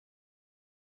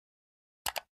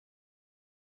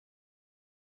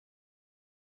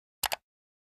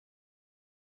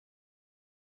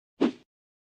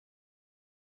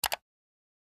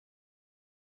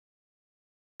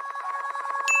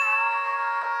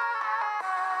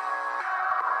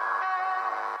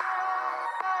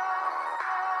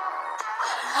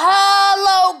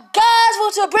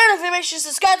make sure you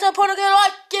subscribe to the channel, get a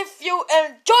like if you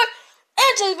enjoy.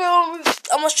 And today's video,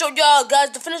 I'm gonna show y'all guys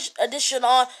the finished edition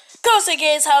on Ghost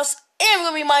Game's house. And we're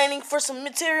gonna be mining for some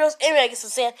materials. And we're gonna get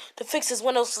some sand to fix his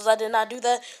windows, since I did not do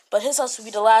that. But his house will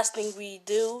be the last thing we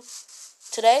do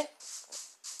today.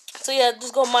 So yeah,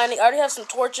 just go mining. I already have some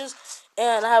torches,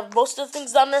 and I have most of the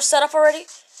things down there set up already.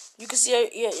 You can see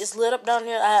it's lit up down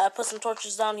here. I put some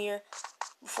torches down here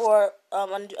before.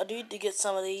 I do need to get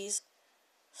some of these.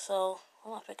 So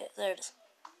I'm gonna pick it. There it is.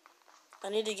 I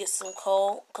need to get some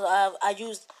coal because I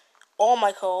used all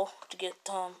my coal to get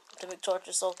to make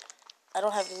torches. So I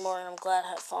don't have any more, and I'm glad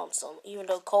I have found some. Even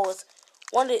though coal is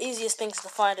one of the easiest things to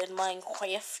find in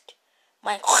Minecraft.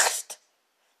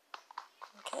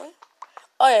 Okay.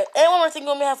 Oh yeah, and one more thing,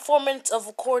 we only have 4 minutes of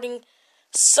recording.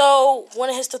 So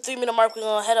when it hits the 3-minute mark, we're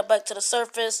gonna head up back to the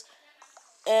surface,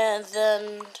 and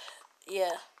then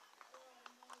yeah,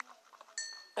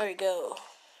 there we go.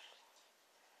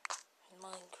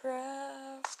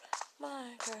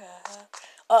 Minecraft.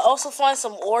 Also find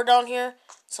some ore down here,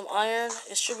 some iron.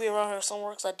 It should be around here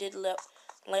somewhere because I did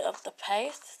lay up the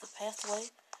pathway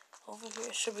over here.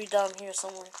 It should be down here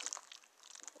somewhere.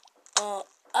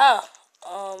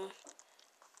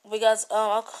 We got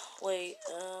wait,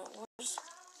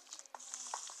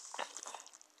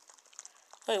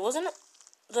 wait, wasn't it?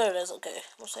 There it is. Okay,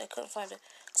 I'm sorry, I couldn't find it.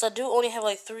 So I do only have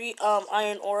like 3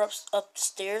 iron ore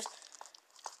upstairs,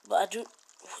 but I do.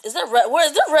 Is that red? Where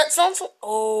is there red sound from?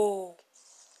 Oh,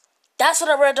 that's what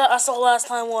I read I saw last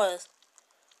time was.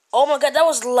 Oh my god, that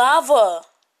was lava.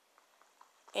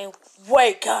 And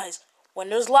wait, guys, when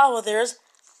there's lava, there's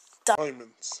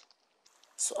diamonds.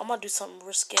 So I'm gonna do something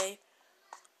risque.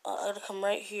 I'm gonna come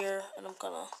right here, and I'm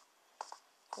gonna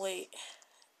wait.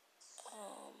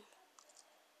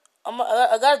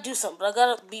 I gotta do something, but I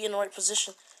gotta be in the right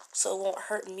position so it won't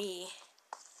hurt me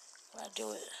when I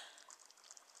do it.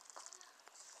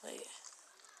 Wait.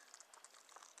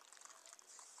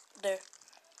 There.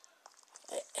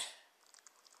 Wait.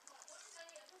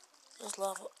 There's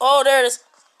lava. Oh, there it is.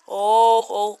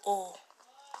 Oh,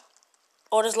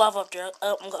 there's lava up there.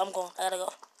 I'm going. I gotta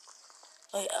go.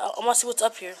 Wait, I wanna see what's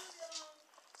up here.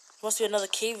 Must be another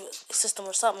cave system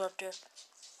or something up there.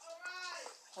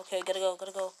 Okay, gotta go.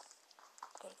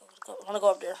 I wanna go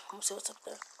up there. I'm gonna see what's up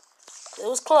there. It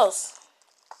was close.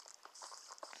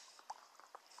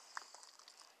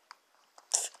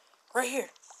 Right here.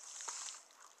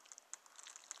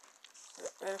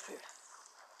 Right up here.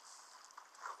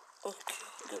 Okay,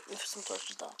 good. Let me put some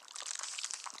torches down.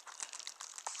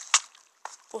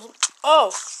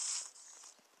 Oh!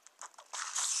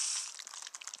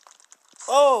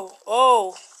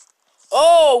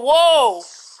 Whoa!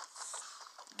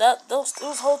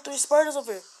 Those whole 3 spiders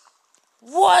over here.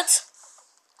 What?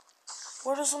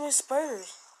 Where are so many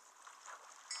spiders?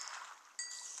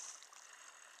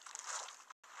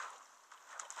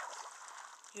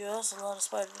 Yeah, that's a lot of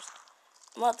spiders.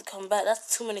 I'm gonna have to come back.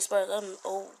 That's too many spiders.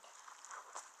 Oh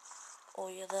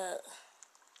yeah, that.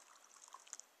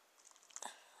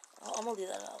 I'm gonna leave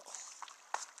that out.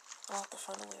 I'll have to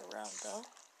find a way around though.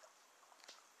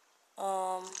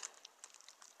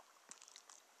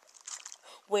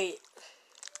 Wait.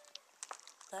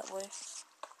 That way.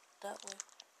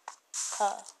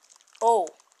 Ha. Oh.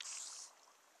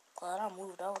 Glad I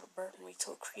moved. That would have burnt me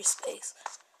to a crisp space.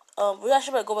 We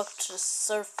actually better go back to the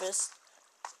surface.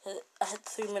 I hit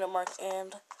the 3-minute mark,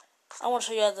 and I want to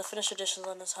show you guys the finished additions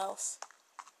on this house.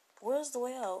 Where's the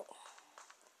way out?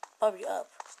 Probably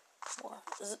up. More.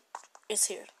 Is it? It's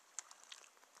here.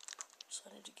 So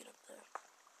I need to get up there.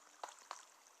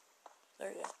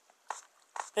 There we go.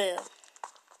 Bam.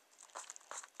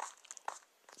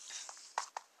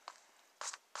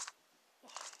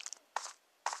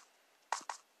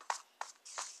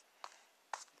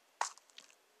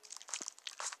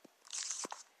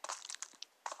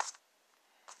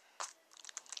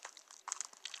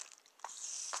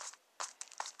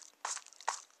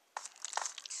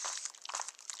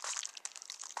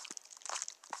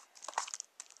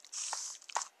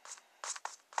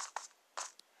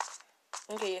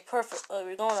 Okay, yeah, perfect.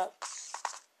 We're going up.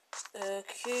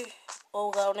 Okay.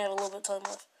 Oh god, I only have a little bit of time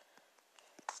left.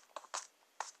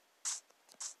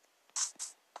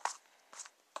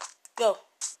 Go.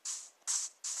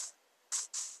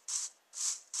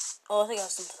 Oh, I think I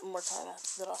have some more time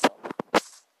after that.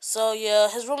 So yeah,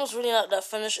 his room is really not that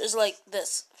finished. It's like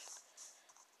this.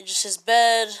 It's just his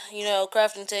bed, you know,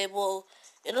 crafting table.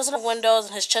 It doesn't have windows,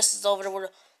 and his chest is over there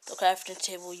where the crafting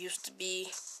table used to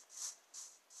be.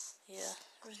 Yeah,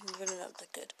 really not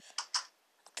that good.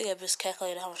 I think I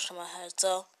miscalculated how much time I had.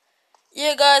 So,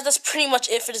 yeah, guys, that's pretty much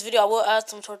it for this video. I will add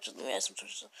some torches. Let me add some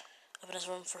torches up in this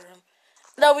room for him.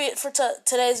 that'll be it for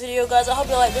today's video, guys. I hope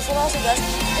you like this one. I'll see you guys in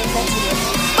the next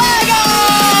video. Bye,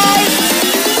 guys!